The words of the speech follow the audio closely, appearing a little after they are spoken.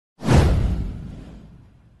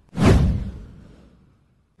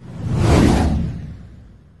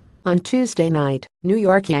On Tuesday night, New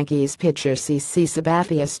York Yankees pitcher CC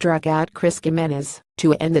Sabathia struck out Chris Gimenez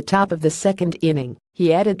to end the top of the second inning.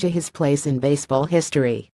 He added to his place in baseball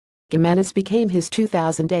history. Gimenez became his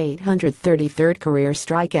 2,833rd career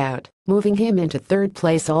strikeout, moving him into third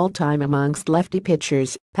place all-time amongst lefty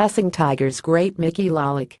pitchers, passing Tigers great Mickey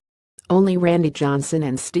Lolick. Only Randy Johnson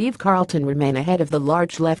and Steve Carlton remain ahead of the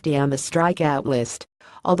large lefty on the strikeout list,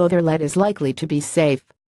 although their lead is likely to be safe.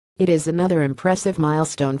 It is another impressive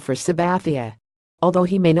milestone for Sabathia. Although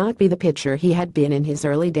he may not be the pitcher he had been in his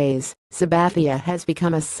early days, Sabathia has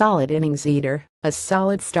become a solid innings eater, a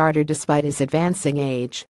solid starter despite his advancing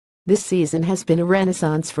age. This season has been a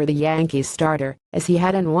renaissance for the Yankees starter, as he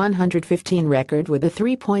had an 115 record with a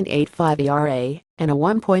 3.85 ERA and a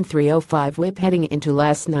 1.305 WHIP heading into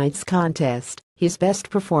last night's contest, his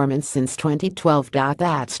best performance since 2012.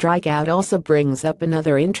 That strikeout also brings up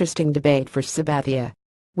another interesting debate for Sabathia.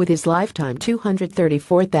 With his lifetime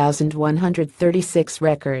 234,136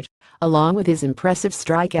 record, along with his impressive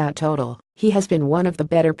strikeout total, he has been one of the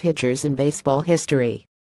better pitchers in baseball history.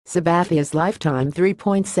 Sabathia's lifetime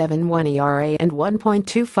 3.71 ERA and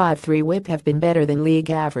 1.253 WHIP have been better than league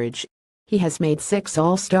average. He has made 6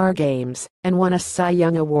 All-Star games and won a Cy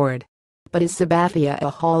Young Award. But is Sabathia a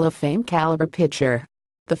Hall of Fame caliber pitcher?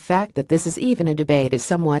 The fact that this is even a debate is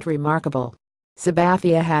somewhat remarkable.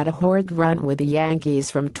 Sabathia had a horrid run with the Yankees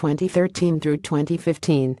from 2013 through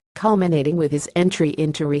 2015, culminating with his entry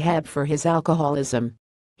into rehab for his alcoholism.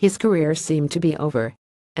 His career seemed to be over.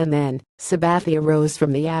 And then, Sabathia rose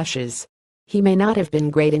from the ashes. He may not have been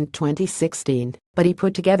great in 2016, but he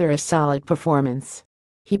put together a solid performance.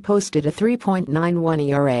 He posted a 3.91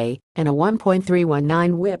 ERA and a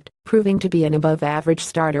 1.319 WHIP, proving to be an above-average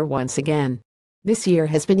starter once again. This year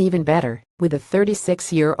has been even better, with a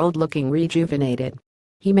 36-year-old looking rejuvenated.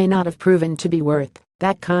 He may not have proven to be worth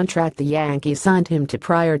that contract the Yankees signed him to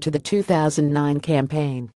prior to the 2009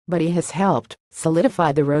 campaign, but he has helped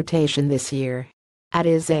solidify the rotation this year. At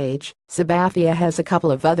his age, Sabathia has a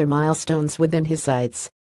couple of other milestones within his sights.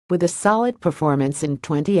 With a solid performance in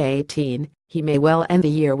 2018, he may well end the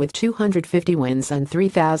year with 250 wins and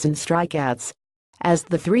 3,000 strikeouts. As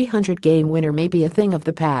the 300-game winner may be a thing of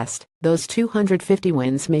the past, those 250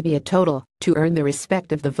 wins may be a total to earn the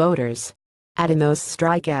respect of the voters. Add in those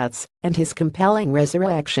strikeouts and his compelling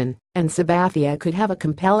resurrection, and Sabathia could have a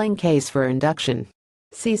compelling case for induction.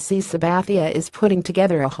 CC Sabathia is putting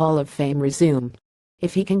together a Hall of Fame resume.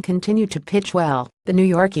 If he can continue to pitch well, the New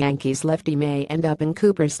York Yankees lefty may end up in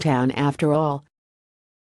Cooperstown after all.